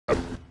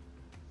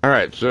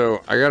Alright,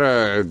 so I got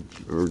a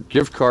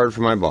gift card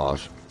from my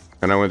boss,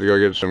 and I went to go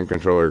get some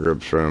controller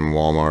grips from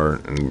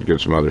Walmart and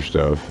get some other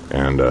stuff,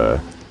 and I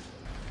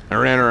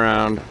ran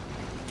around,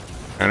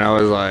 and I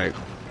was like,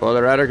 well,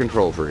 they're out of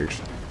Control Freaks,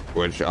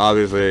 which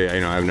obviously,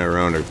 you know, I've never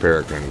owned a pair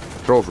of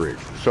Control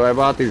Freaks. So I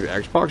bought these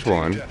Xbox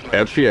One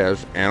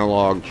F.P.S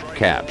analog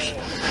caps,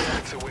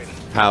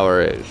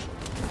 Power A's.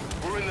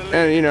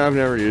 And, you know, I've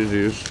never used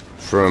these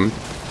from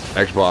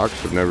Xbox.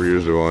 I've never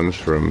used the ones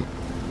from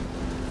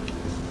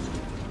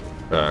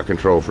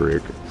Control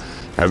Freak.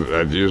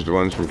 I've used the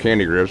ones from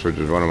Candy Grips, which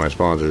is one of my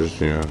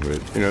sponsors, you know,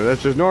 but, you know,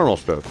 that's just normal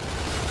stuff.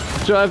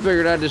 So I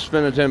figured I'd just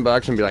spend the 10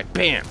 bucks and be like,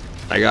 bam,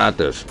 I got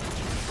this.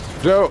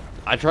 So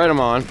I tried them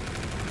on.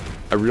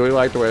 I really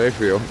like the way they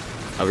feel.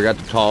 I've got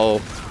the tall,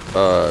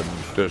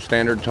 the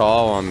standard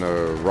tall on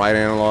the right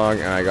analog,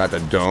 and I got the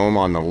dome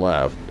on the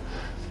left.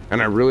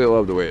 And I really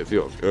love the way it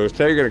feels. It was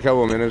taking a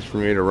couple of minutes for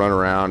me to run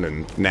around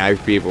and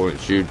knife people and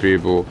shoot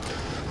people.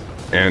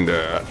 And,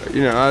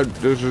 you know,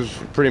 this is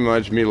pretty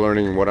much me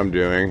learning what I'm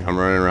doing. I'm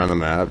running around the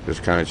map,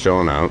 just kind of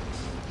chilling out.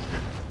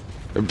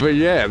 But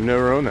yeah, I've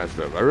never owned that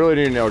stuff. I really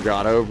need an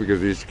Elgato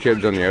because these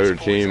kids on the other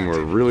team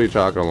were really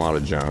talking a lot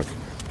of junk.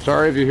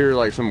 Sorry if you hear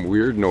like some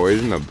weird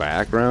noise in the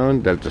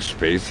background. That's a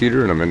space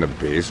heater and I'm in the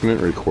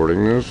basement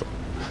recording this.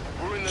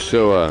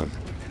 So,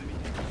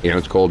 you know,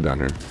 it's cold down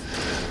here.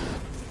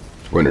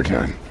 It's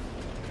wintertime.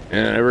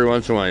 And every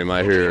once in a while you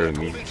might hear a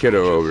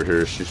kiddo over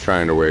here, she's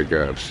trying to wake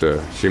up,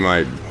 so she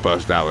might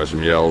bust out with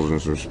some yells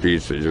and some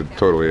speech that are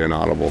totally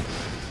inaudible.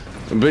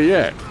 But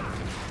yeah,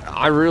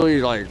 I really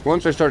like,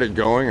 once I started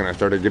going and I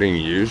started getting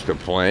used to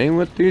playing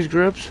with these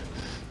grips,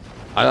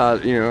 I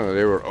thought, you know,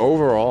 they were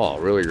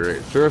overall really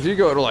great. So if you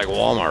go to like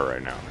Walmart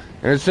right now,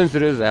 and since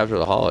it is after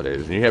the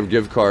holidays, and you have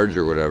gift cards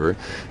or whatever,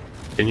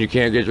 and you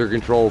can't get your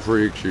Control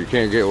Freaks, or you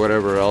can't get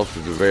whatever else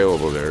is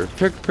available there,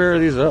 pick a pair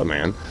of these up,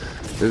 man.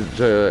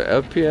 It's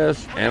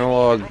F.P.S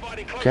analog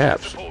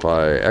caps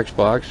by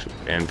Xbox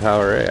and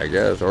Power A, I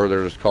guess, or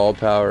they're just called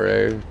Power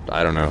A.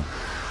 I don't know.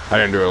 I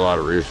didn't do a lot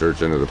of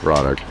research into the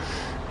product.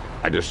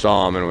 I just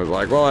saw them and was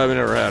like, well, I've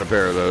never had a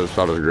pair of those,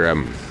 so I'll just grab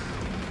them.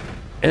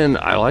 And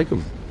I like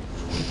them.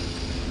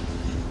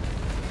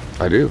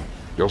 I do.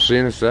 You'll see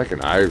in a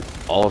second. I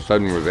all of a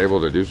sudden was able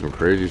to do some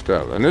crazy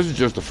stuff. And this is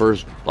just the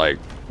first, like,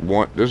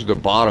 one. This is the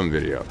bottom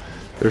video.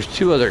 There's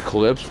 2 other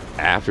clips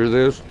after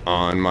this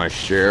on my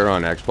share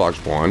on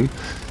Xbox One.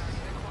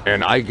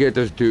 And I get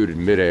this dude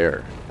in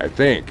midair. I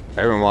think.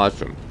 I haven't watched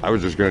him. I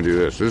was just going to do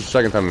this. This is the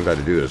second time I've had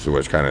to do this,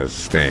 which kind of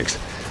stinks.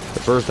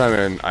 The first time,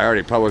 and I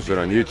already published it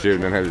on YouTube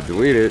and then had to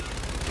delete it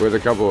with a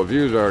couple of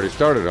views already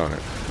started on it.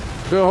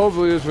 So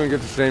hopefully this one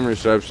gets the same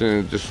reception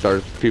and just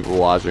starts people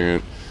watching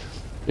it.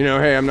 You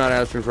know, hey, I'm not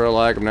asking for a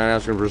like. I'm not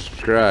asking for a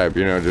subscribe.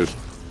 You know, just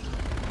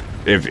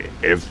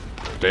if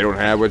they don't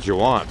have what you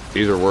want,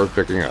 these are worth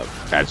picking up.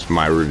 That's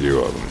my review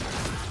of them.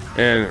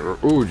 And,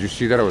 ooh, did you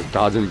see that? I was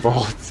dodging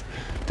bullets.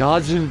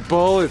 Dodging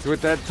bullets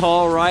with that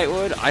tall right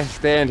wood. I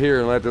stand here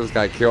and let this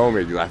guy kill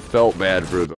me because I felt bad for them.